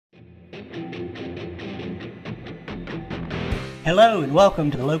Hello and welcome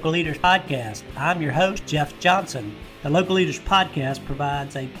to the Local Leaders Podcast. I'm your host, Jeff Johnson. The Local Leaders Podcast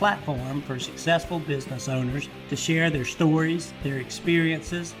provides a platform for successful business owners to share their stories, their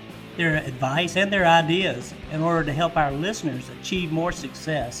experiences, their advice, and their ideas in order to help our listeners achieve more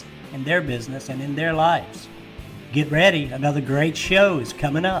success in their business and in their lives. Get ready, another great show is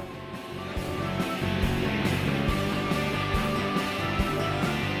coming up.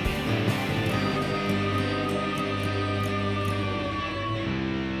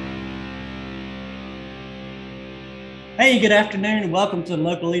 Hey, good afternoon and welcome to the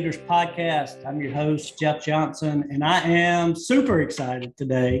Local Leaders Podcast. I'm your host, Jeff Johnson, and I am super excited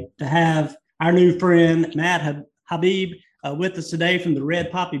today to have our new friend, Matt Habib, with us today from the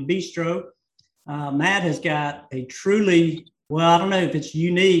Red Poppy Bistro. Matt has got a truly, I don't know if it's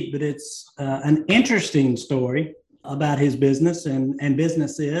unique, but it's an interesting story about his business and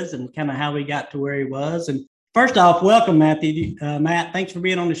businesses and kind of how he got to where he was. And first off, welcome, Matthew. Matt, thanks for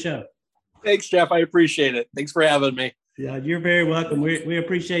being on the show. Thanks, Jeff. I appreciate it. Thanks for having me. Yeah, you're very welcome. We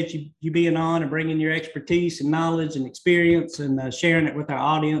appreciate you being on and bringing your expertise and knowledge and experience and sharing it with our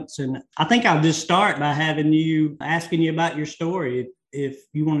audience. And I think I'll just start by asking you about your story. If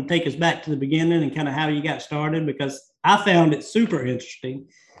you want to take us back to the beginning and kind of how you got started, because I found it super interesting.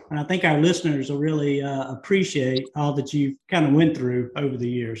 And I think our listeners will really appreciate all that you've kind of went through over the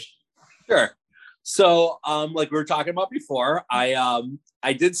years. Sure. So like we were talking about before,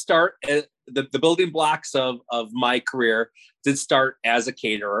 I did start the building blocks of my career did start as a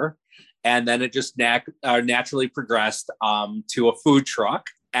caterer, and then it just naturally progressed to a food truck.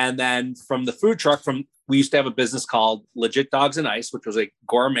 And then from the food truck, we used to have a business called Legit Dogs and Ice, which was a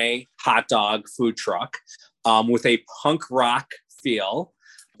gourmet hot dog food truck with a punk rock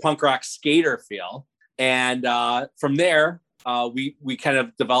skater feel. And from there, we kind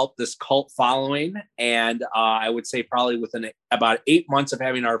of developed this cult following, and I would say probably within about 8 months of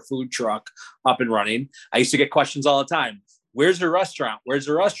having our food truck up and running, I used to get questions all the time. Where's your restaurant? Where's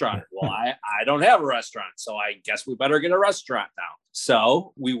the restaurant? Well, I don't have a restaurant, so I guess we better get a restaurant now.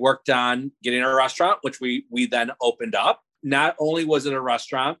 So we worked on getting a restaurant, which we then opened up. Not only was it a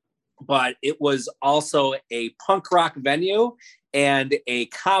restaurant, but it was also a punk rock venue and a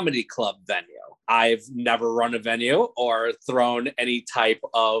comedy club venue. I've never run a venue or thrown any type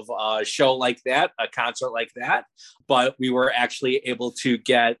of show like that, a concert like that, but we were actually able to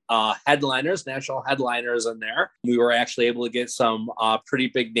get national headliners in there. We were actually able to get some pretty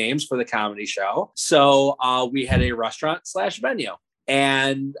big names for the comedy show. So we had a restaurant/venue.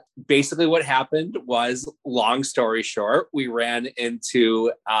 And basically what happened was, long story short, we ran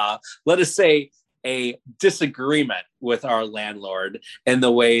into, let us say, a disagreement with our landlord in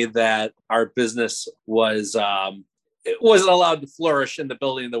the way that our business it wasn't allowed to flourish in the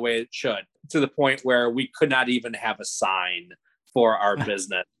building the way it should, to the point where we could not even have a sign for our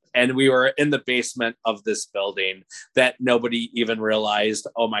business. And we were in the basement of this building that nobody even realized,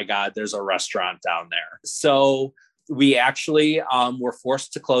 oh my God, there's a restaurant down there. So we actually were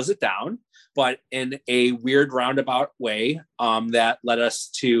forced to close it down, but in a weird roundabout way that led us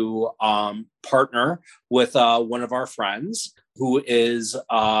to partner with one of our friends who is,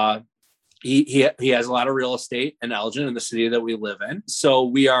 he has a lot of real estate in Elgin, in the city that we live in. So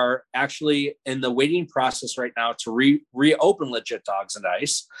we are actually in the waiting process right now to reopen Legit Dogs and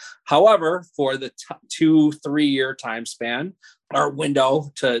Ice. However, for the 2-3 year time span, our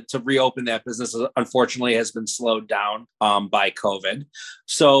window to reopen that business, unfortunately, has been slowed down by COVID.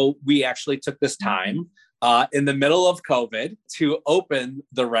 So we actually took this time in the middle of COVID to open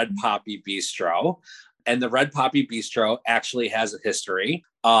the Red Poppy Bistro. And the Red Poppy Bistro actually has a history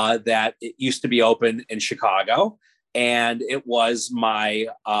that it used to be open in Chicago. And it was my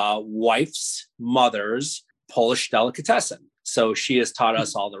wife's mother's Polish delicatessen. So she has taught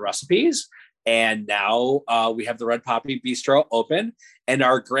us all the recipes. And now we have the Red Poppy Bistro open. And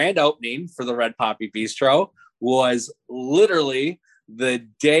our grand opening for the Red Poppy Bistro was literally the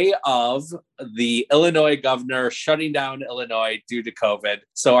day of the Illinois governor shutting down Illinois due to COVID.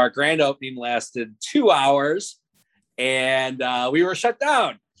 So our grand opening lasted 2 hours and we were shut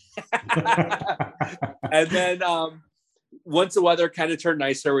down. And then once the weather kind of turned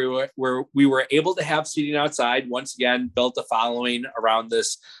nicer, we were able to have seating outside. Once again, built a following around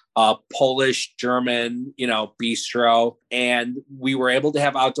this Polish, German, bistro. And we were able to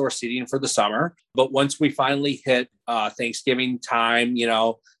have outdoor seating for the summer. But once we finally hit Thanksgiving time,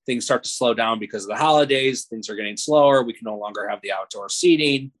 things start to slow down because of the holidays. Things are getting slower. We can no longer have the outdoor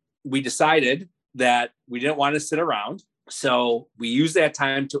seating. We decided that we didn't want to sit around. So we used that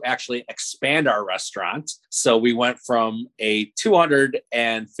time to actually expand our restaurant. So we went from a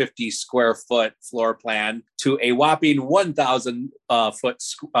 250 square foot floor plan to a whopping 1,000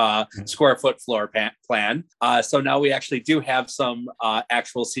 square foot floor plan. So now we actually do have some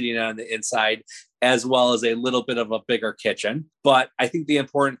actual seating on the inside, as well as a little bit of a bigger kitchen. But I think the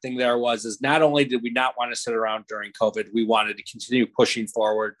important thing there is not only did we not want to sit around during COVID, we wanted to continue pushing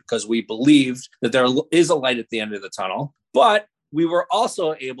forward because we believed that there is a light at the end of the tunnel. But we were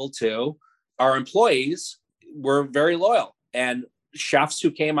also able to, our employees were very loyal, and chefs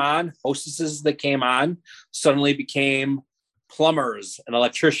who came on, hostesses that came on, suddenly became plumbers and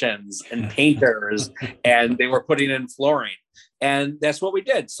electricians and painters, and they were putting in flooring. And that's what we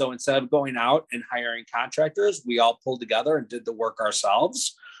did. So instead of going out and hiring contractors, we all pulled together and did the work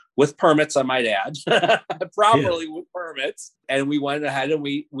ourselves with permits, I might add, properly with permits. And we went ahead and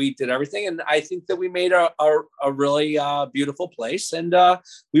we did everything. And I think that we made a really beautiful place. And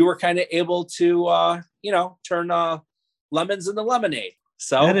we were kind of able to, turn lemons into lemonade.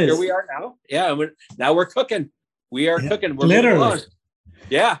 So here we are now. Yeah. Now we're cooking. We are cooking. We're literally.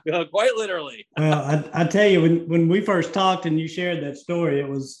 Yeah, quite literally. Well, I tell you, when we first talked and you shared that story, it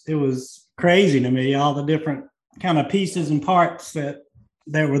was crazy to me, all the different kind of pieces and parts that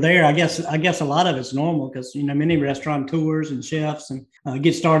were there. I guess a lot of it's normal because, many restaurateurs and chefs and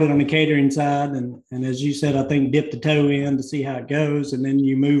get started on the catering side. And as you said, I think dip the toe in to see how it goes, and then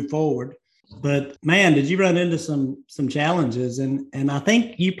you move forward. But man, did you run into some challenges? And I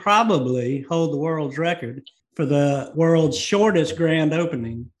think you probably hold the world's record for the world's shortest grand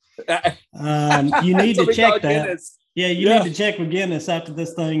opening. You need to check that. Guinness. Yeah, you need to check with Guinness after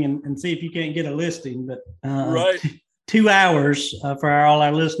this thing and see if you can't get a listing. But right. 2 hours for all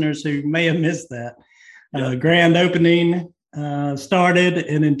our listeners who may have missed that. Grand opening started,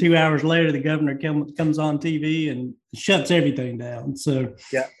 and then 2 hours later, the governor comes on TV and shuts everything down. So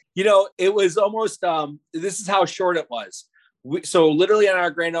yeah, it was almost. This is how short it was. So literally on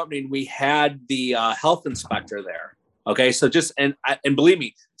our grand opening, we had the health inspector there. Okay. So and believe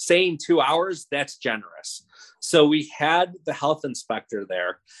me, saying 2 hours, that's generous. So we had the health inspector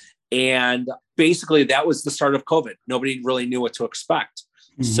there, and basically that was the start of COVID. Nobody really knew what to expect.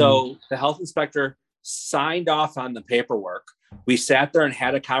 Mm-hmm. So the health inspector signed off on the paperwork. We sat there and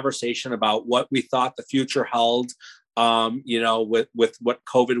had a conversation about what we thought the future held, with what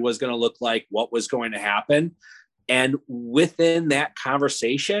COVID was going to look like, what was going to happen. And within that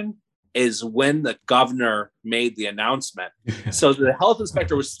conversation is when the governor made the announcement. So the health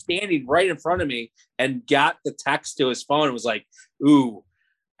inspector was standing right in front of me and got the text to his phone and was like, "Ooh,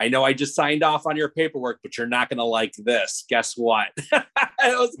 I know I just signed off on your paperwork, but you're not going to like this. Guess what?"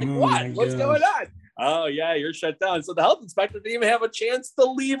 I was like, "What? What's going on?" "Oh, yeah, you're shut down." So the health inspector didn't even have a chance to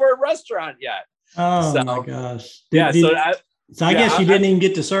leave our restaurant yet. Oh, my gosh. So I guess you didn't even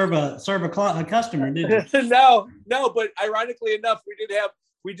get to serve a customer, did you? No. But ironically enough,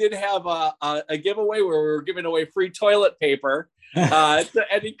 we did have a giveaway where we were giving away free toilet paper to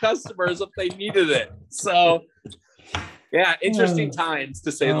any customers if they needed it. So, yeah, interesting times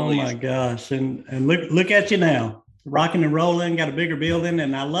to say the least. Oh my gosh! And look at you now, rocking and rolling. Got a bigger building,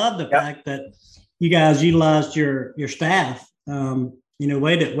 and I love the fact that you guys utilized your staff.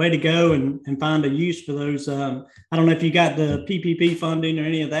 Way to go and find a use for those. I don't know if you got the PPP funding or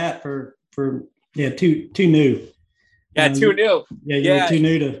any of that for too new. Yeah, too new. Yeah, you're too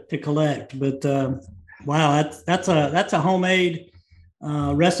new to collect. But wow, that's a homemade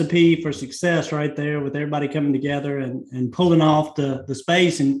recipe for success right there, with everybody coming together and pulling off the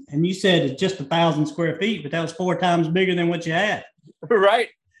space. And you said it's just 1,000 square feet, but that was 4 times bigger than what you had. Right.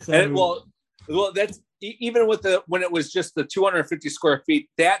 So, and well, that's even with when it was just the 250 square feet,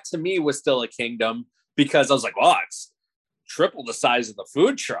 that to me was still a kingdom, because I was like, well, it's triple the size of the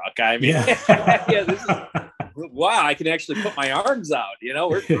food truck. I mean, wow, I can actually put my arms out.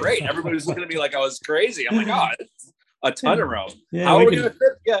 We're great. Everybody was looking at me like I was crazy. I'm like, oh, it's a ton of room. Yeah, how are we going to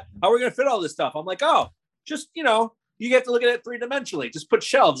fit? Yeah, how are we going to fit all this stuff? I'm like, oh, just you have to look at it 3-dimensionally. Just put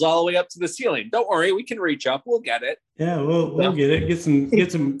shelves all the way up to the ceiling. Don't worry, we can reach up. We'll get it. Yeah, we'll get it.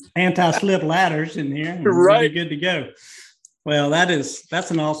 Get some anti-slip ladders in here. And right, we'll be good to go. Well, that's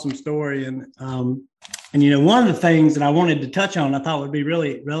an awesome story, and one of the things that I wanted to touch on, I thought would be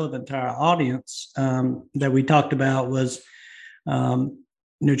really relevant to our audience, that we talked about was,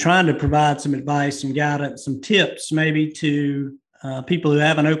 trying to provide some advice, some guidance, some tips, maybe to people who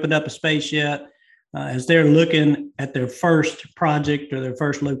haven't opened up a space yet. As they're looking at their first project or their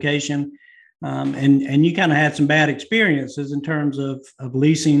first location. And you kind of had some bad experiences in terms of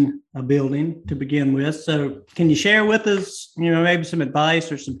leasing a building to begin with. So can you share with us, maybe some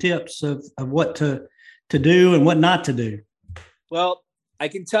advice or some tips of what to to do and what not to do? Well, I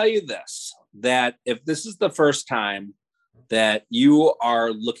can tell you this, that if this is the first time that you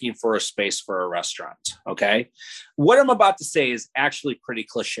are looking for a space for a restaurant, okay, what I'm about to say is actually pretty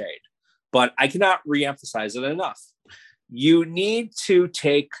cliched, but I cannot reemphasize it enough. You need to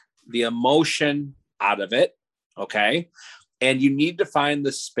take the emotion out of it, okay? And you need to find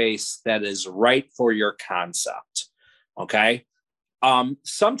the space that is right for your concept, okay?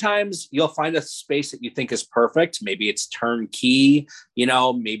 Sometimes you'll find a space that you think is perfect. Maybe it's turnkey,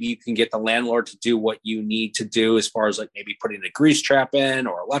 maybe you can get the landlord to do what you need to do as far as like maybe putting a grease trap in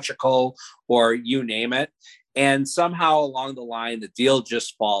or electrical or you name it. And somehow along the line, the deal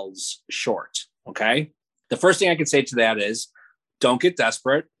just falls short. Okay. The first thing I can say to that is don't get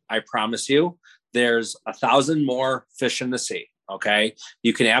desperate. I promise you, there's 1,000 more fish in the sea. Okay.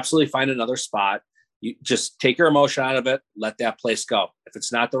 You can absolutely find another spot. You just take your emotion out of it, let that place go. If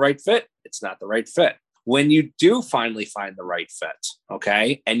it's not the right fit, it's not the right fit. When you do finally find the right fit,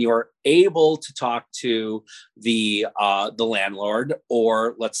 okay, and you're able to talk to the landlord,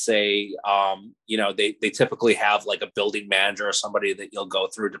 or let's say, they typically have like a building manager or somebody that you'll go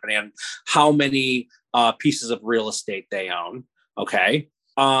through depending on how many pieces of real estate they own, okay.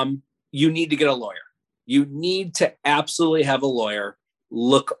 You need to get a lawyer. You need to absolutely have a lawyer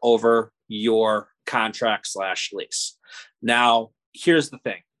look over your contract/lease. Now, here's the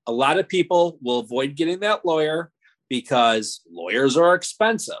thing. A lot of people will avoid getting that lawyer because lawyers are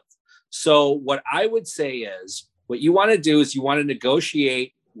expensive. So what I would say is what you want to do is you want to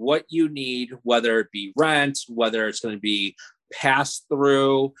negotiate what you need, whether it be rent, whether it's going to be pass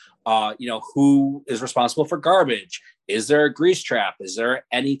through, who is responsible for garbage? Is there a grease trap? Is there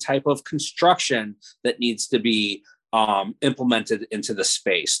any type of construction that needs to be implemented into the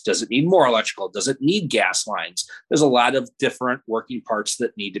space? Does it need more electrical? Does it need gas lines? There's a lot of different working parts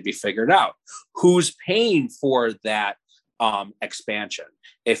that need to be figured out. Who's paying for that expansion?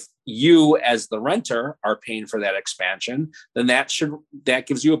 If you as the renter are paying for that expansion, then that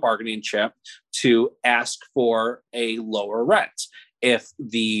gives you a bargaining chip to ask for a lower rent. If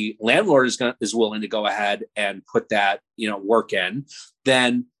the landlord is willing to go ahead and put that work in,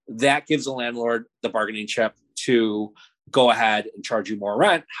 then that gives the landlord the bargaining chip to go ahead and charge you more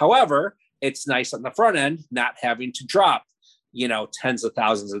rent. However, it's nice on the front end not having to drop, tens of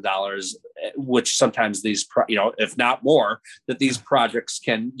thousands of dollars, which sometimes these, if not more, that these projects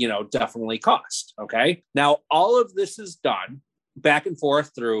can, definitely cost. Okay. Now, all of this is done back and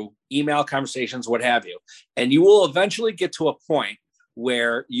forth through email conversations, what have you. And you will eventually get to a point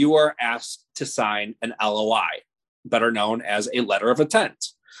where you are asked to sign an LOI, better known as a letter of intent.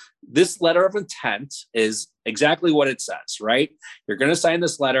 This letter of intent is exactly what it says, right? You're going to sign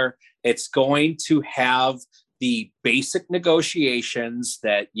this letter. It's going to have the basic negotiations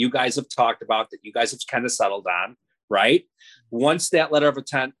that you guys have talked about, that you guys have kind of settled on, right? Once that letter of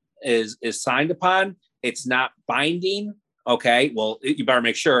intent is signed upon, it's not binding. Okay. Well, you better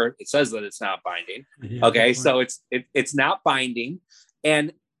make sure it says that it's not binding. Yeah, okay. So it's not binding.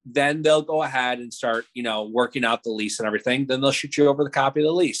 And then they'll go ahead and start, working out the lease and everything. Then they'll shoot you over the copy of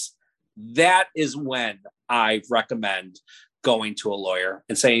the lease. That is when I recommend going to a lawyer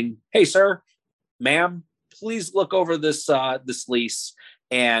and saying, hey, sir, ma'am, please look over this lease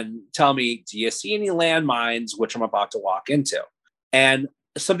and tell me, do you see any landmines, which I'm about to walk into? And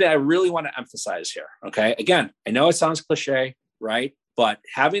something I really want to emphasize here. Okay. Again, I know it sounds cliche, right? But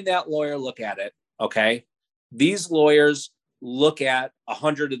having that lawyer look at it. Okay. These lawyers look at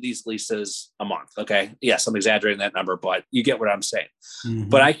 100 of these leases a month. Okay. Yes, I'm exaggerating that number, but you get what I'm saying. Mm-hmm.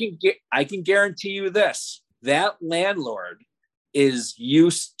 But I can guarantee you this, that landlord is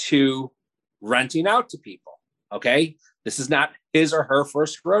used to renting out to people. Okay. This is not his or her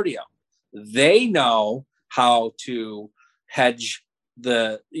first rodeo. They know how to hedge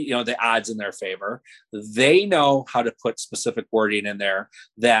the odds in their favor. They know how to put specific wording in there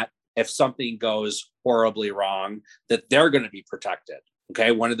that if something goes horribly wrong, that they're going to be protected.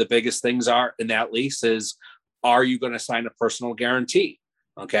 Okay. One of the biggest things are in that lease is, are you going to sign a personal guarantee?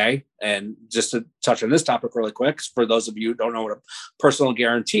 Okay. And just to touch on this topic really quick, for those of you who don't know what a personal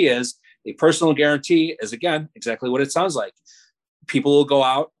guarantee is, a personal guarantee is, again, exactly what it sounds like. People will go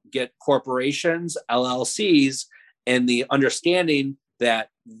out, get corporations, LLCs, and the understanding that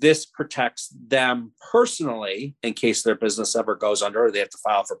this protects them personally in case their business ever goes under or they have to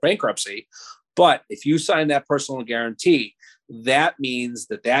file for bankruptcy. But if you sign that personal guarantee, that means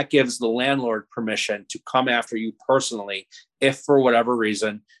that gives the landlord permission to come after you personally if for whatever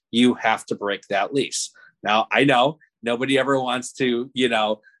reason you have to break that lease. Now, I know nobody ever wants to,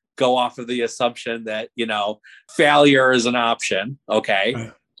 go off of the assumption that, failure is an option. Okay.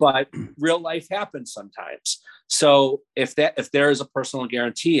 Right. but real life happens sometimes. So if there is a personal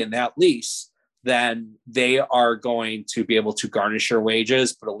guarantee in that lease, then they are going to be able to garnish your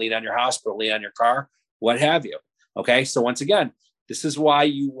wages, put a lien on your house, put a lien on your car, what have you. Okay. So once again, this is why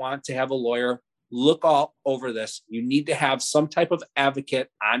you want to have a lawyer look all over this. You need to have some type of advocate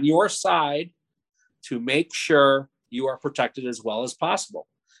on your side to make sure you are protected as well as possible.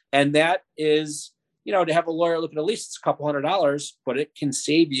 And that is, to have a lawyer look at a lease, it's a couple $100, but it can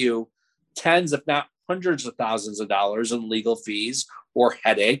save you tens, if not hundreds of thousands of dollars in legal fees or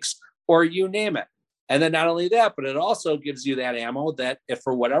headaches, or you name it. And then not only that, but it also gives you that ammo that if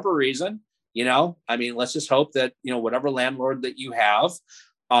for whatever reason, let's just hope that, whatever landlord that you have,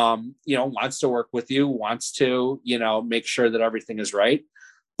 wants to work with you, wants to, make sure that everything is right.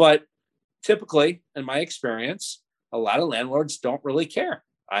 But typically, in my experience, a lot of landlords don't really care.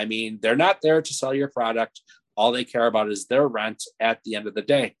 I mean, they're not there to sell your product. All they care about is their rent at the end of the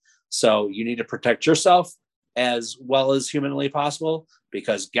day. So you need to protect yourself as well as humanly possible,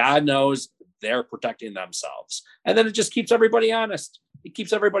 because God knows they're protecting themselves. And then it just keeps everybody honest. It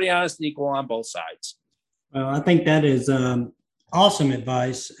keeps everybody honest and equal on both sides. Well, I think that is awesome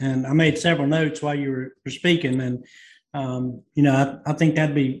advice. And I made several notes while you were speaking. And, I think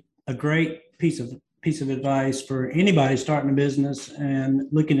that'd be a great piece of advice for anybody starting a business and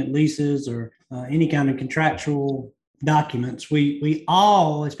looking at leases or any kind of contractual documents. We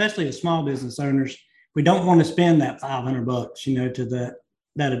all, especially as small business owners, we don't want to spend that $500, to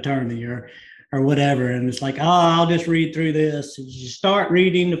that attorney or whatever. And it's like, I'll just read through this. As you start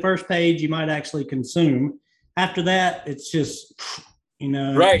reading the first page, you might actually consume. After that, it's just,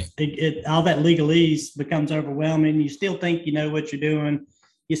 right. All that legalese becomes overwhelming. You still think you know what you're doing.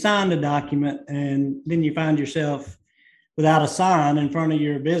 You sign the document, and then you find yourself without a sign in front of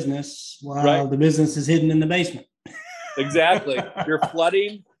your business while the business is hidden in the basement. Exactly. You're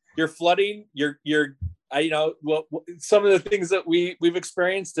flooding. Some of the things that we've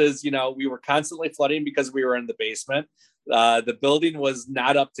experienced is, we were constantly flooding because we were in the basement. The building was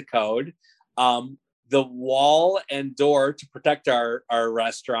not up to code. The wall and door to protect our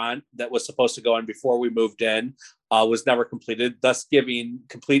restaurant that was supposed to go in before we moved in was never completed, thus giving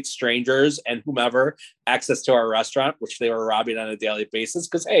complete strangers and whomever access to our restaurant, which they were robbing on a daily basis.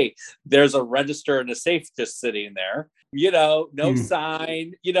 Because, hey, there's a register and a safe just sitting there, no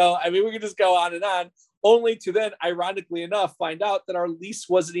sign, we could just go on and on, only to then, ironically enough, find out that our lease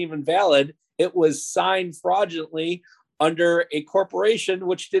wasn't even valid. It was signed fraudulently under a corporation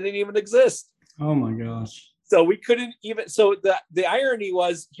which didn't even exist. Oh my gosh. So we couldn't even, so the irony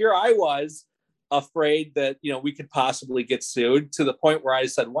was, here I was afraid that, we could possibly get sued, to the point where I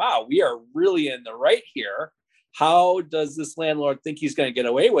said, wow, we are really in the right here. How does this landlord think he's going to get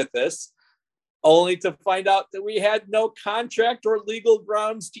away with this? Only to find out that we had no contract or legal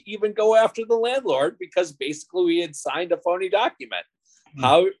grounds to even go after the landlord, because basically we had signed a phony document.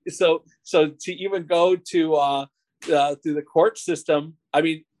 So to even go to through the court system,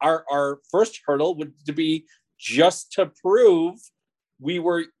 our first hurdle would to be just to prove we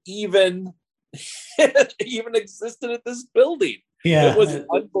were even existed at this building. Yeah, it was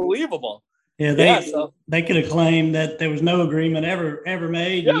unbelievable. Yeah, they could have claimed that there was no agreement ever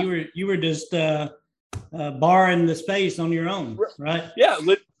made. Yeah. You were just borrowing the space on your own, right? Yeah,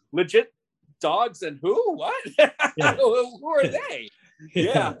 legit dogs and who? What? Yeah. Who are they?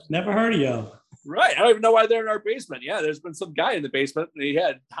 Yeah, never heard of y'all. Right. I don't even know why they're in our basement. Yeah, there's been some guy in the basement and he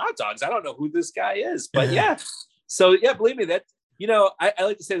had hot dogs. I don't know who this guy is, but yeah. So yeah, believe me, that I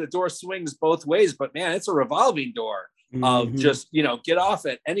like to say the door swings both ways, but man, it's a revolving door of just get off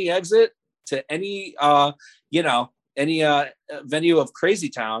at any exit to any venue of Crazy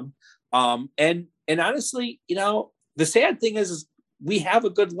Town. And honestly, the sad thing is we have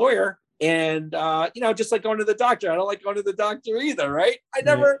a good lawyer, and just like going to the doctor, I don't like going to the doctor either, right? I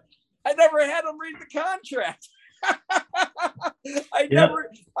never had him read the contract. I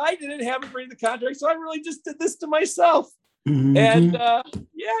didn't have him read the contract, so I really just did this to myself. Mm-hmm. And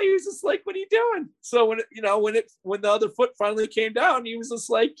he was just like, "What are you doing?" So when the other foot finally came down, he was just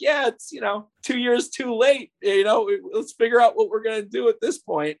like, "Yeah, it's 2 years too late. Let's figure out what we're gonna do at this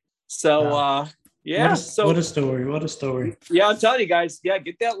point." So what a story. Yeah, I'm telling you guys,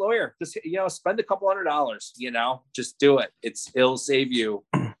 get that lawyer. Just spend a couple $100. Just do it. It'll save you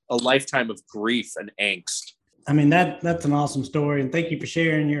a lifetime of grief and angst. That's an awesome story, and thank you for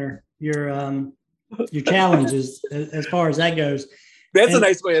sharing your challenges as far as that goes. That's a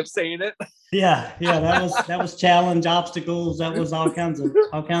nice way of saying it. Yeah, that was challenge, obstacles. That was all kinds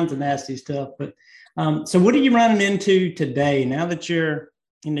of nasty stuff. But so what are you running into today? Now that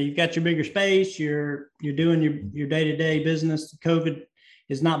you've got your bigger space, you're doing your day-to-day business. COVID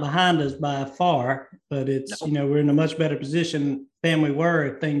is not behind us by far, but it's, No. we're in a much better position than we were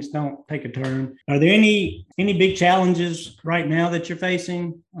if things don't take a turn. Are there any big challenges right now that you're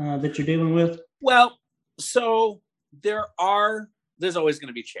facing, that you're dealing with? Well, so there's always going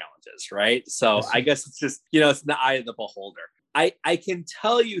to be challenges, right? So Yes. I guess it's just, it's the eye of the beholder. I can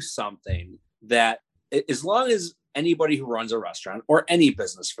tell you something that as long as anybody who runs a restaurant or any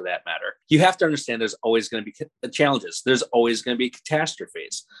business for that matter, you have to understand there's always going to be challenges. There's always going to be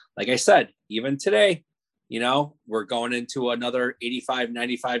catastrophes. Like I said, even today, we're going into another 85,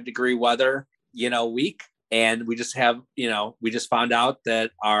 95 degree weather, week. And we just we just found out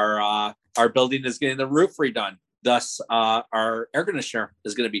that our building is getting the roof redone. Thus, our air conditioner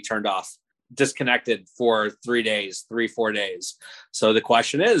is going to be turned off, disconnected for 3 days, 4 days. So the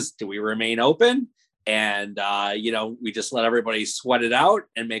question is, do we remain open? And, we just let everybody sweat it out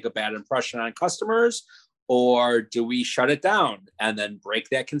and make a bad impression on customers? Or do we shut it down and then break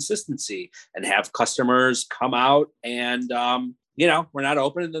that consistency and have customers come out and, we're not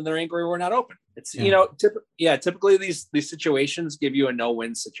open, and then they're angry we're not open? It's, typically these situations give you a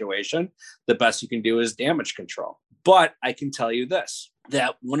no-win situation. The best you can do is damage control. But I can tell you this,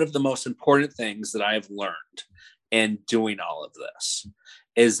 that one of the most important things that I've learned in doing all of this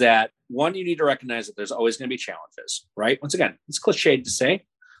is that, one, you need to recognize that there's always going to be challenges, right? Once again, it's cliched to say,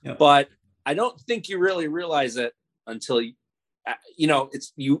 but I don't think you really realize it until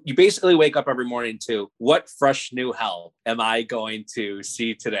it's you basically wake up every morning to, what fresh new hell am I going to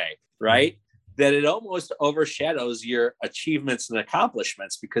see today, right? That it almost overshadows your achievements and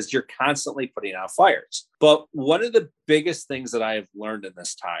accomplishments because you're constantly putting out fires. But one of the biggest things that I've learned in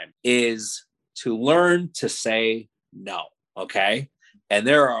this time is to learn to say no, okay? And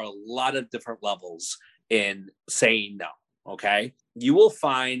there are a lot of different levels in saying no, okay? You will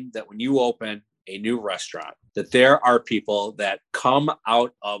find that when you open a new restaurant, that there are people that come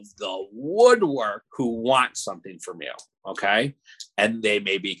out of the woodwork who want something from you, okay? And they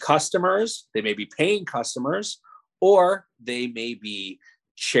may be customers, they may be paying customers, or they may be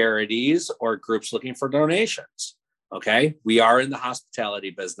charities or groups looking for donations, okay? We are in the hospitality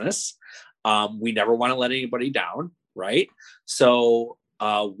business. We never want to let anybody down, right? So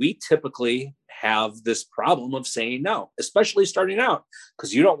we typically have this problem of saying no, especially starting out,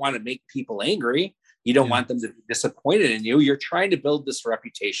 because you don't want to make people angry. You don't want them to be disappointed in you. You're trying to build this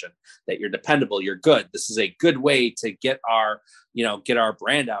reputation that you're dependable, you're good. This is a good way to get our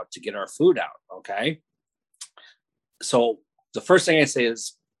brand out, to get our food out. Okay. So the first thing I say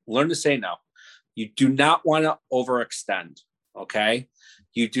is learn to say no. You do not want to overextend. Okay.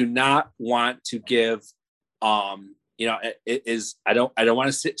 You do not want to give, it is, I don't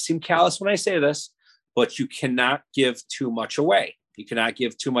want to seem callous when I say this, but you cannot give too much away. You cannot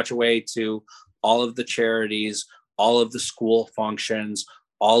give too much away to all of the charities, all of the school functions,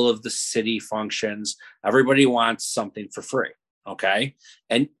 all of the city functions. Everybody wants something for free. Okay.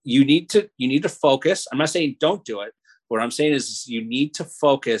 And you need to focus. I'm not saying don't do it. What I'm saying is you need to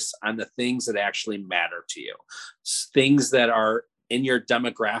focus on the things that actually matter to you, things that are in your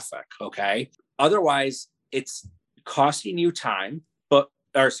demographic. Okay. Otherwise, it's costing you time,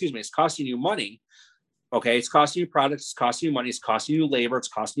 it's costing you money. Okay. It's costing you products, it's costing you money, it's costing you labor, it's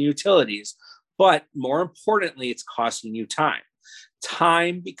costing you utilities. But more importantly, it's costing you time.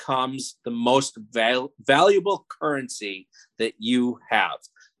 Time becomes the most valuable currency that you have.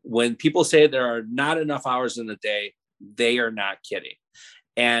 When people say there are not enough hours in the day, they are not kidding.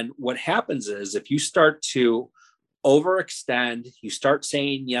 And what happens is if you start to overextend, you start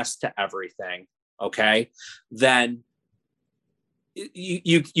saying yes to everything, okay, then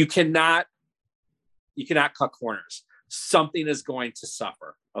you cannot cut corners. Something is going to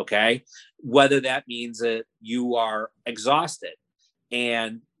suffer, okay? Whether that means that you are exhausted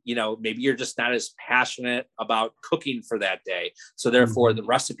and, maybe you're just not as passionate about cooking for that day. So therefore the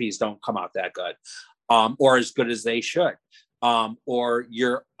recipes don't come out that good, or as good as they should. Or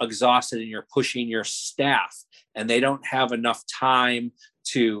you're exhausted and you're pushing your staff and they don't have enough time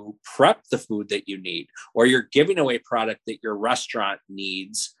to prep the food that you need, or you're giving away product that your restaurant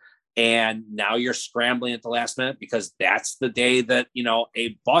needs. And now you're scrambling at the last minute because that's the day that,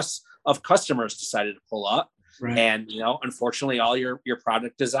 a bus of customers decided to pull up. Right. And, unfortunately, all your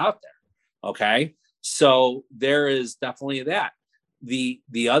product is out there. Okay. So there is definitely that. The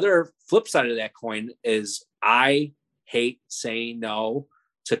other flip side of that coin is I hate saying no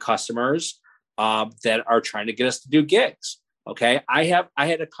to customers that are trying to get us to do gigs. Okay. I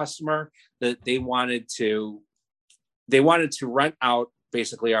had a customer that they wanted to rent out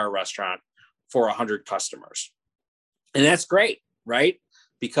basically our restaurant for 100 customers. And that's great, right?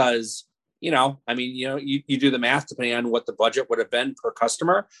 Because I mean, you do the math depending on what the budget would have been per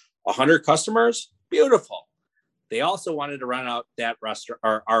customer. 100 customers, beautiful. They also wanted to run out that restaurant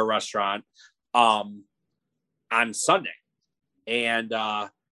or our restaurant on Sunday, and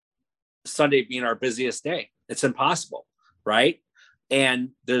Sunday being our busiest day. It's impossible, right? And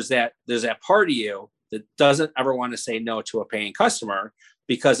there's that part of you that doesn't ever want to say no to a paying customer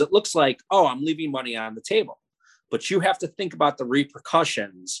because it looks like, oh, I'm leaving money on the table. But you have to think about the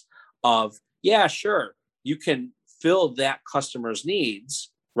repercussions of, yeah, sure, you can fill that customer's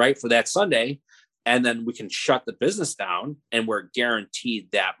needs, right, for that Sunday, and then we can shut the business down and we're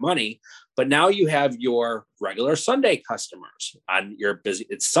guaranteed that money. But now you have your regular Sunday customers on your busy,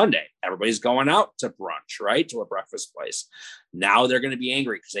 it's Sunday. Everybody's going out to brunch, right? To a breakfast place. Now they're going to be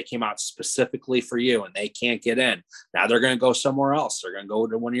angry because they came out specifically for you and they can't get in. Now they're going to go somewhere else. They're going to go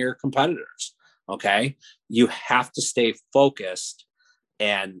to one of your competitors. Okay. You have to stay focused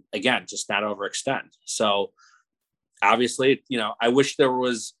and again, just not overextend. So obviously, I wish there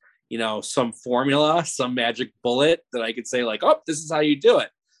was, some formula, some magic bullet that I could say like, oh, this is how you do it.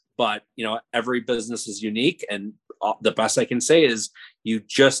 But, every business is unique. And the best I can say is you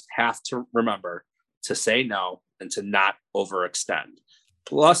just have to remember to say no and to not overextend.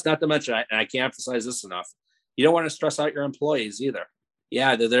 Plus, not to mention, and I can't emphasize this enough, you don't want to stress out your employees either.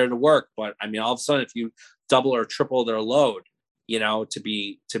 Yeah, they're there to work. But I mean, all of a sudden, if you double or triple their load, to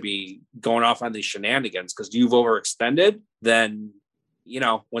be going off on these shenanigans because you've overextended, then,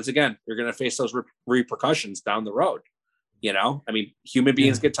 once again, you're going to face those repercussions down the road. I mean, human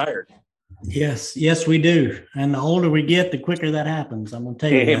beings get tired. Yes, we do. And the older we get, the quicker that happens. I'm going to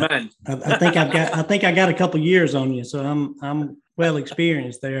tell you. Amen. I think I got a couple years on you, so I'm well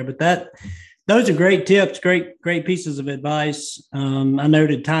experienced there. But those are great tips, great pieces of advice. I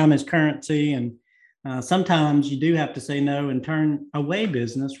noted time is currency, and sometimes you do have to say no and turn away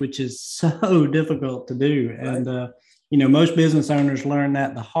business, which is so difficult to do. Right. And most business owners learn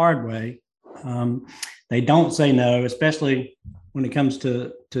that the hard way. They don't say no, especially when it comes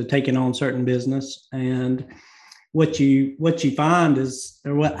to taking on certain business. And what you find is,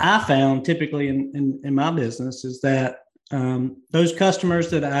 or what I found typically in my business is that those customers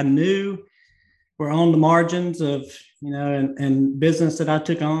that I knew were on the margins of, and business that I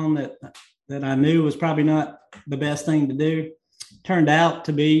took on that I knew was probably not the best thing to do, turned out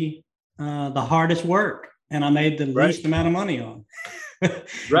to be the hardest work. And I made the least amount of money on.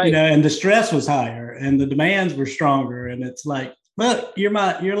 Right. And the stress was higher and the demands were stronger. And it's like, look, you're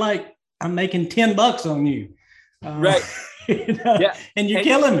like, I'm making $10 on you. Right. Yeah. And you're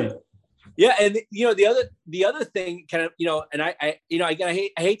killing me. Yeah. And the other thing kind of, and I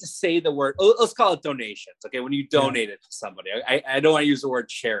hate to say the word, let's call it donations. Okay. When you donate it to somebody, I don't want to use the word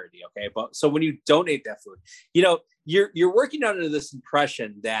charity. Okay. But so when you donate that food, you're working under this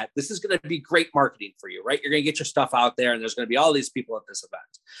impression that this is going to be great marketing for you, right? You're going to get your stuff out there and there's going to be all these people at this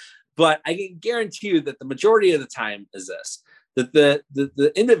event. But I can guarantee you that the majority of the time is this, that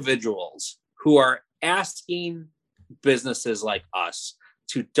the individuals who are asking businesses like us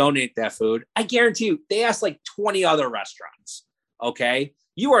to donate that food, I guarantee you, they ask like 20 other restaurants. Okay.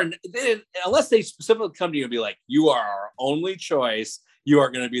 Unless they specifically come to you and be like, you are our only choice. You are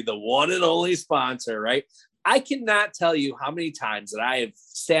going to be the one and only sponsor, right? I cannot tell you how many times that I have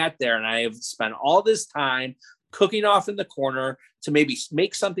sat there and I have spent all this time cooking off in the corner to maybe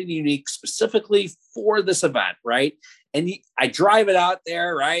make something unique specifically for this event, right? And I drive it out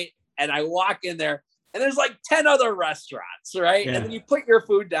there, right? And I walk in there and there's like 10 other restaurants, right? Yeah. And then you put your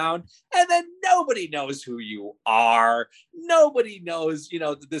food down and then nobody knows who you are. Nobody knows,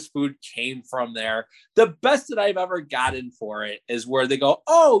 that this food came from there. The best that I've ever gotten for it is where they go,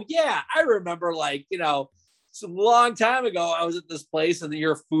 oh yeah, I remember a long time ago, I was at this place and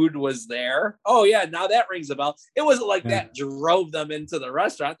your food was there. Oh yeah, now that rings a bell. It wasn't like that drove them into the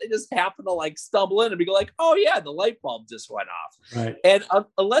restaurant. They just happened to stumble in and be like, oh yeah, the light bulb just went off. Right. And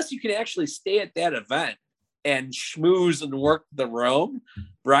unless you can actually stay at that event and schmooze and work the room,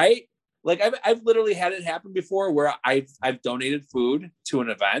 right? Like I've literally had it happen before where I've donated food to an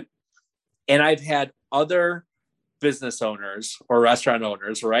event and I've had other business owners or restaurant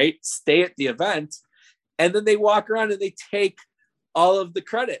owners, right, stay at the event. And then they walk around and they take all of the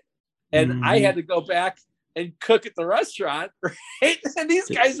credit. And I had to go back and cook at the restaurant, right? And these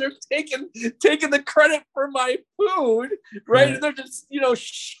guys are taking the credit for my food, right? And they're just,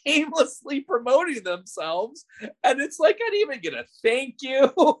 shamelessly promoting themselves. And it's like, I didn't even get a thank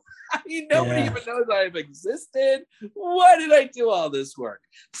you. I mean, nobody even knows I've existed. Why did I do all this work?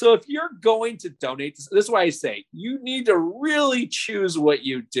 So if you're going to donate, this is why I say you need to really choose what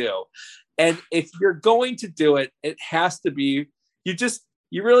you do. And if you're going to do it, it has to be,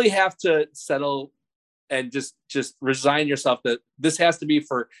 you really have to settle and just resign yourself that this has to be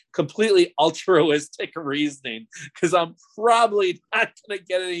for completely altruistic reasoning, because I'm probably not going to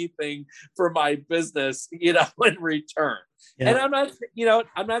get anything for my business, in return. Yeah. And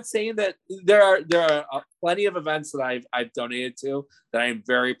I'm not saying that there are plenty of events that I've donated to that I'm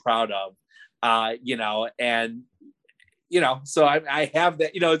very proud of, so I have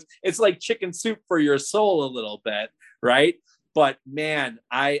that, it's like chicken soup for your soul a little bit. Right. But man,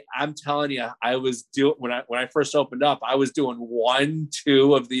 I'm telling you, I was doing when I first opened up, I was doing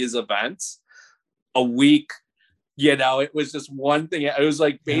 1-2 of these events a week. It was just one thing. It was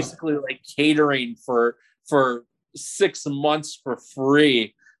like basically like catering for 6 months for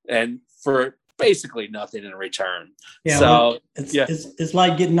free and for basically nothing in return. Yeah, so it's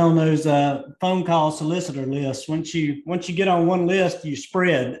like getting on those phone call solicitor lists. Once you get on one list, you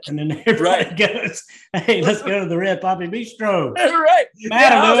spread, and then everybody goes, "Hey, let's go to the Red Poppy Bistro." Right,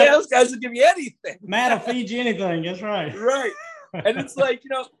 Matt, those guys will give you anything. Matt will feed you anything. That's right. Right, and it's like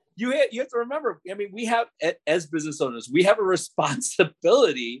you have to remember. I mean, we have as business owners, we have a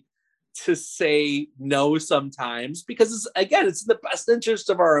responsibility to say no sometimes, because it's in the best interest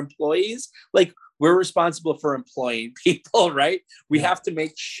of our employees. Like, we're responsible for employing people, right? We have to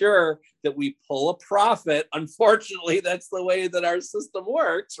make sure that we pull a profit. Unfortunately, that's the way that our system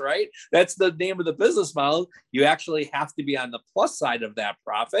works, right? That's the name of the business model. You actually have to be on the plus side of that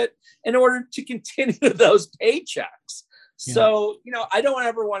profit in order to continue those paychecks. Yeah. So, I don't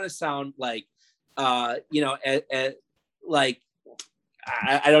ever want to sound like, I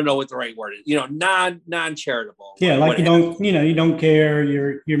don't know what the right word is, non-charitable. Yeah. Like you don't care.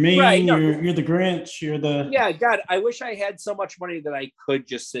 You're mean. Right, no. You're the Grinch. You're the. Yeah. God, I wish I had so much money that I could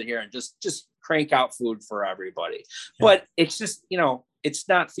just sit here and just crank out food for everybody. Yeah. But it's just, it's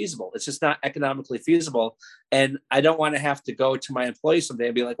not feasible. It's just not economically feasible. And I don't want to have to go to my employees someday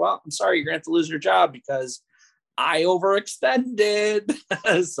and be like, well, I'm sorry, you're going to have to lose your job because I overextended.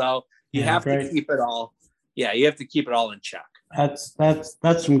 So you have to keep it all. Yeah. You have to keep it all in check. That's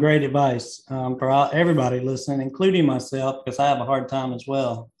some great advice for everybody listening, including myself, because I have a hard time as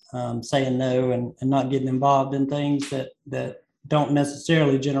well saying no and not getting involved in things that don't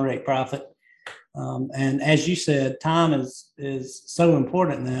necessarily generate profit. And as you said, time is so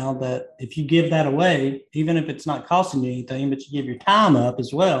important now that if you give that away, even if it's not costing you anything, but you give your time up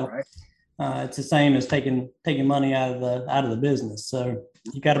as well, right. It's the same as taking money out of the business. So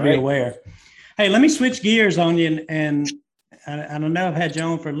you got to be aware. Hey, let me switch gears on you and I don't know, I've had you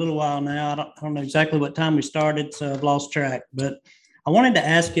on for a little while now. I don't know exactly what time we started, so I've lost track. But I wanted to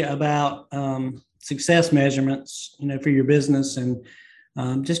ask you about success measurements, for your business, and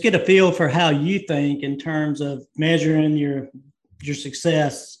just get a feel for how you think in terms of measuring your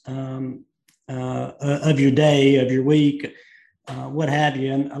success of your day, of your week, what have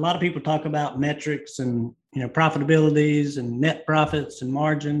you. And a lot of people talk about metrics and profitabilities and net profits and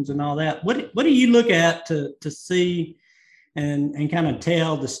margins and all that. What do you look at to see and kind of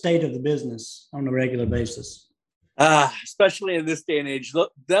tell the state of the business on a regular basis? Especially in this day and age,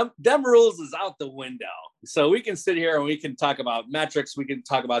 look, them rules is out the window. So we can sit here and we can talk about metrics. We can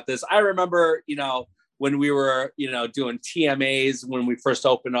talk about this. I remember, when we were, doing TMAs, when we first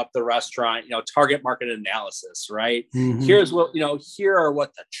opened up the restaurant, target market analysis, right? Mm-hmm. Here's what, here are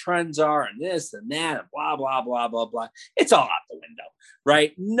what the trends are and this and that and blah, blah, blah, blah, blah. It's all out the window,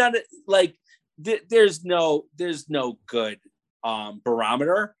 right? None of there's no good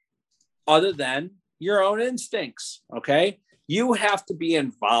barometer other than your own instincts. Okay. You have to be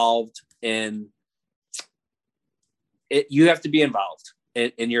involved in it. You have to be involved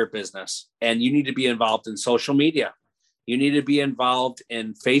in your business, and you need to be involved in social media. You need to be involved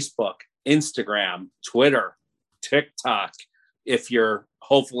in Facebook, Instagram, Twitter, TikTok. If you're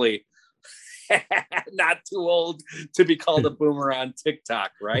hopefully not too old to be called a boomer on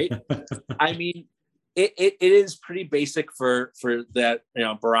TikTok, right? I mean, it is pretty basic for that,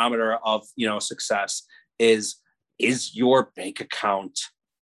 barometer of, success is your bank account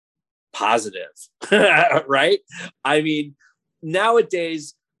positive, right? I mean,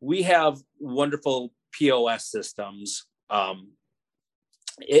 nowadays we have wonderful POS systems.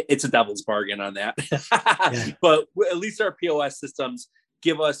 It's a devil's bargain on that, but at least our POS systems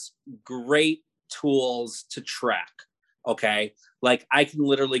give us great tools to track. Okay. Like I can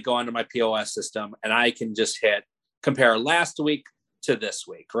literally go onto my POS system and I can just compare last week to this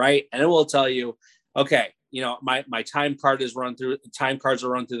week. Right. And it will tell you, okay, my time cards are run through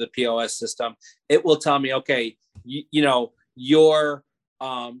the POS system. It will tell me, okay, your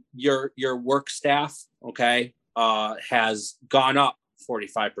work staff, okay, has gone up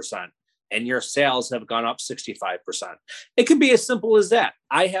 45%. and your sales have gone up 65%. It can be as simple as that.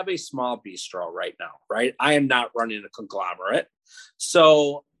 I have a small bistro right now, right? I am not running a conglomerate.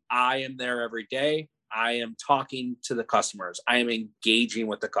 So I am there every day. I am talking to the customers. I am engaging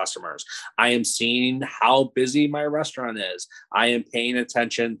with the customers. I am seeing how busy my restaurant is. I am paying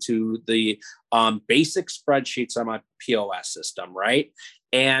attention to the basic spreadsheets on my POS system, right?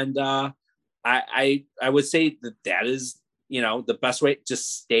 And I would say that is, the best way.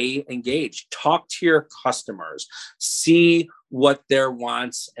 Just stay engaged. Talk to your customers. See what their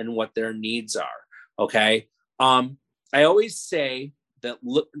wants and what their needs are. Okay. I always say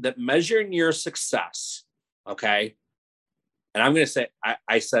that measuring your success. Okay. And I'm going to say,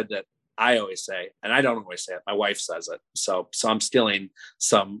 I said that I always say, and I don't always say it. My wife says it. So I'm stealing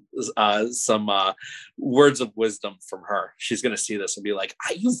some words of wisdom from her. She's going to see this and be like,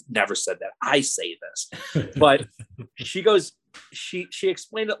 you've never said that. I say this, but she goes, she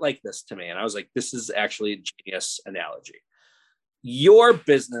explained it like this to me. And I was like, this is actually a genius analogy. Your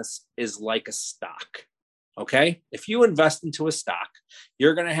business is like a stock. Okay. If you invest into a stock,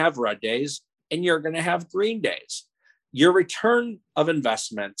 you're going to have red days and you're going to have green days. Your return of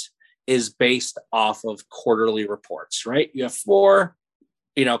investment is based off of quarterly reports, right? You have 4,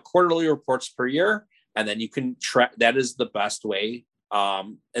 quarterly reports per year, and then you can track. That is the best way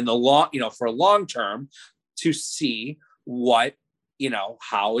in the long, for a long term to see what,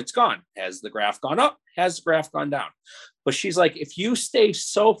 how it's gone. Has the graph gone up? Has the graph gone down? But she's like, if you stay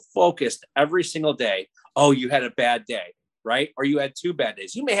so focused every single day, oh, you had a bad day, right? Or you had 2 bad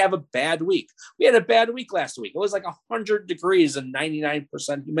days. You may have a bad week. We had a bad week last week. It was like 100 degrees and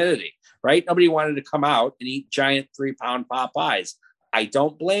 99% humidity, right? Nobody wanted to come out and eat giant 3-pound Popeyes. I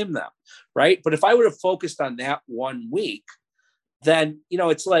don't blame them, right? But if I would have focused on that one week, then,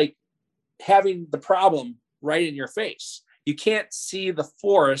 it's like having the problem right in your face. You can't see the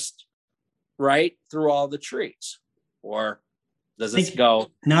forest, right, through all the trees. Or does this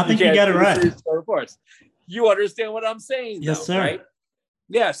go? No, I think you got it right. You understand what I'm saying? Yes, sir. Right?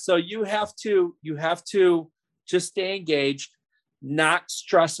 Yeah. So you have to just stay engaged, not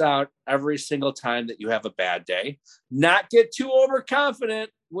stress out every single time that you have a bad day, not get too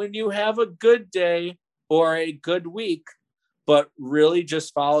overconfident when you have a good day or a good week, but really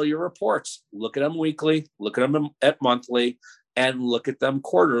just follow your reports. Look at them weekly, look at them at monthly, and look at them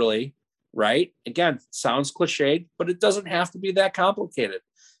quarterly. Right? Again, sounds cliched, but it doesn't have to be that complicated.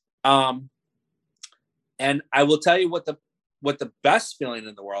 And I will tell you what the best feeling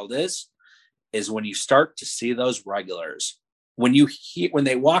in the world is when you start to see those regulars. When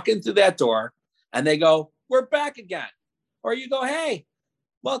they walk in through that door and they go, "We're back again," or you go, "Hey,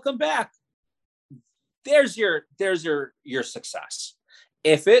 welcome back." There's your success.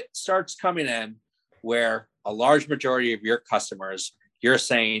 If it starts coming in where a large majority of your customers, you're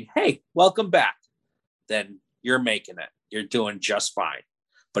saying, "Hey, welcome back," then you're making it. You're doing just fine.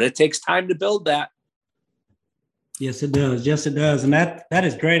 But it takes time to build that. Yes, it does. Yes, it does. And that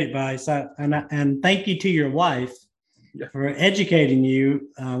is great advice. And thank you to your wife for educating you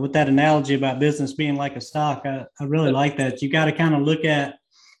with that analogy about business being like a stock. I really like that. You got to kind of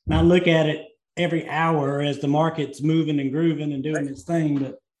not look at it every hour as the market's moving and grooving and doing its thing,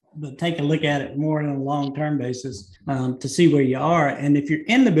 but take a look at it more on a long-term basis to see where you are. And if you're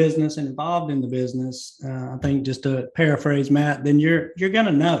in the business and involved in the business, I think just to paraphrase Matt, then you're going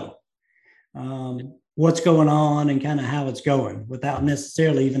to know what's going on and kind of how it's going without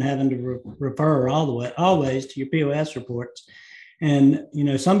necessarily even having to refer always to your POS reports. And,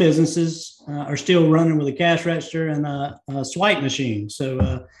 some businesses are still running with a cash register and a swipe machine.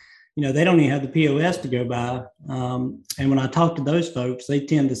 So, they don't even have the POS to go by. And when I talk to those folks, they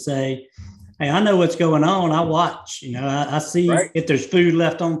tend to say, "Hey, I know what's going on. I watch, I see if there's food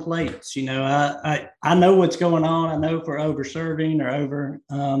left on plates. I know what's going on. I know if we're over serving or over,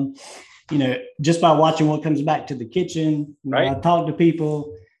 just by watching what comes back to the kitchen." I talk to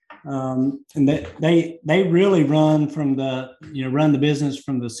people and they really run the business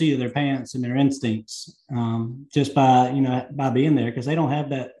from the seat of their pants and their instincts just by being there, because they don't have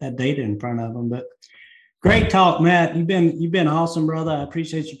that data in front of them. But great talk, Matt. You've been awesome, brother. I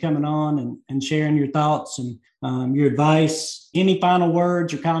appreciate you coming on and sharing your thoughts and your advice. Any final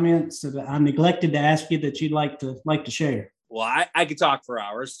words or comments that I neglected to ask you that you'd like to share? Well, I could talk for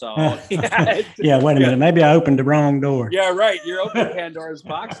hours. So yeah, wait a minute. Maybe I opened the wrong door. Yeah, right. You're opening Pandora's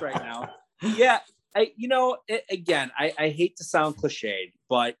box right now. Yeah. I hate to sound cliched,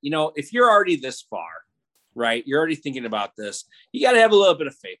 but if you're already this far, right, you're already thinking about this, you got to have a little bit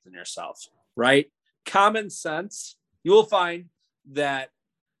of faith in yourself, right? Common sense, you will find that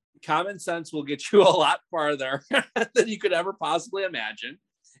common sense will get you a lot farther than you could ever possibly imagine.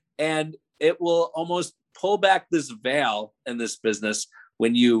 And it will almost pull back this veil in this business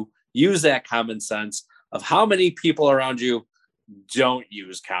when you use that common sense of how many people around you don't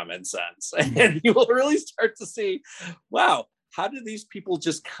use common sense. And you will really start to see, wow, how do these people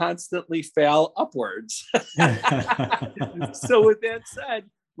just constantly fail upwards? So with that said,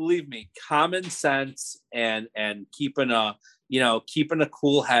 believe me, common sense and keeping a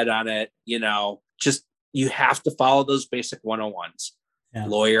cool head on it, just you have to follow those basic 101s. Yeah.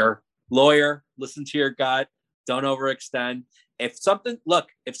 Lawyer, listen to your gut. Don't overextend. If something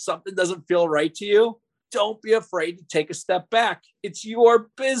doesn't feel right to you, don't be afraid to take a step back. It's your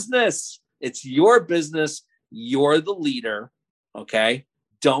business. You're the leader. Okay.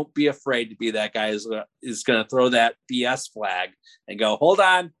 Don't be afraid to be that guy is going to throw that BS flag and go, hold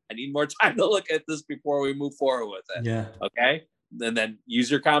on, I need more time to look at this before we move forward with it. Yeah. Okay. And then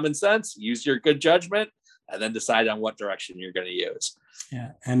use your common sense, use your good judgment, and then decide on what direction you're going to use.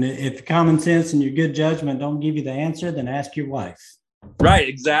 Yeah. And if common sense and your good judgment don't give you the answer, then ask your wife. Right.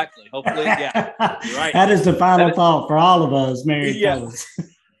 Exactly. Hopefully. Yeah. Right. That is the final thought for all of us married fellas.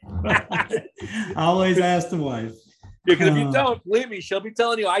 Always ask the wife. Because if you don't, believe me, she'll be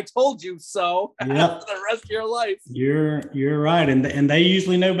telling you, I told you so. Yep. For the rest of your life. You're right. And they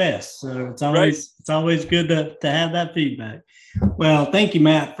usually know best. So it's always good to have that feedback. Well, thank you,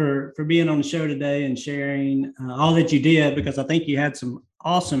 Matt, for being on the show today and sharing all that you did, because I think you had some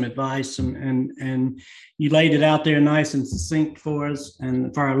awesome advice and you laid it out there nice and succinct for us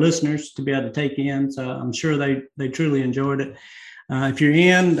and for our listeners to be able to take in. So I'm sure they truly enjoyed it. If you're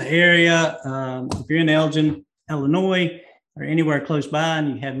in the area, if you're in Elgin, Illinois, or anywhere close by,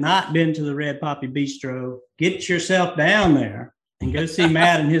 and you have not been to the Red Poppy Bistro, get yourself down there and go see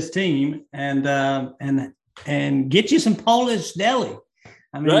Matt and his team and get you some Polish deli.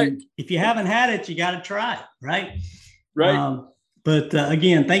 I mean, if you haven't had it, you got to try it, right? Right. But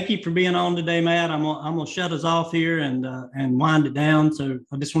again, thank you for being on today, Matt. I'm gonna shut us off here and wind it down. So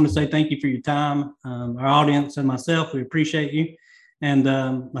I just want to say thank you for your time, our audience and myself. We appreciate you, and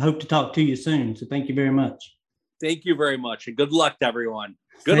I hope to talk to you soon. So thank you very much. Thank you very much, and good luck to everyone.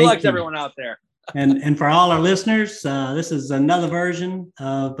 Good luck to everyone out there. And for all our listeners, this is another version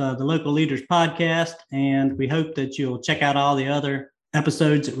of the Local Leaders Podcast, and we hope that you'll check out all the other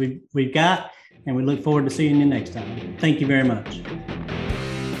episodes that we've got, and we look forward to seeing you next time. Thank you very much.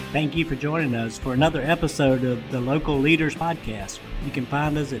 Thank you for joining us for another episode of the Local Leaders Podcast. You can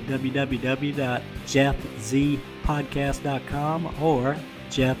find us at www.jeffzpodcast.com or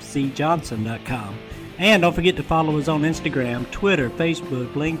jeffcjohnson.com. And don't forget to follow us on Instagram, Twitter,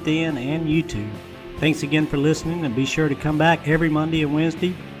 Facebook, LinkedIn, and YouTube. Thanks again for listening, and be sure to come back every Monday and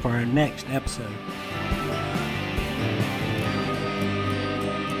Wednesday for our next episode.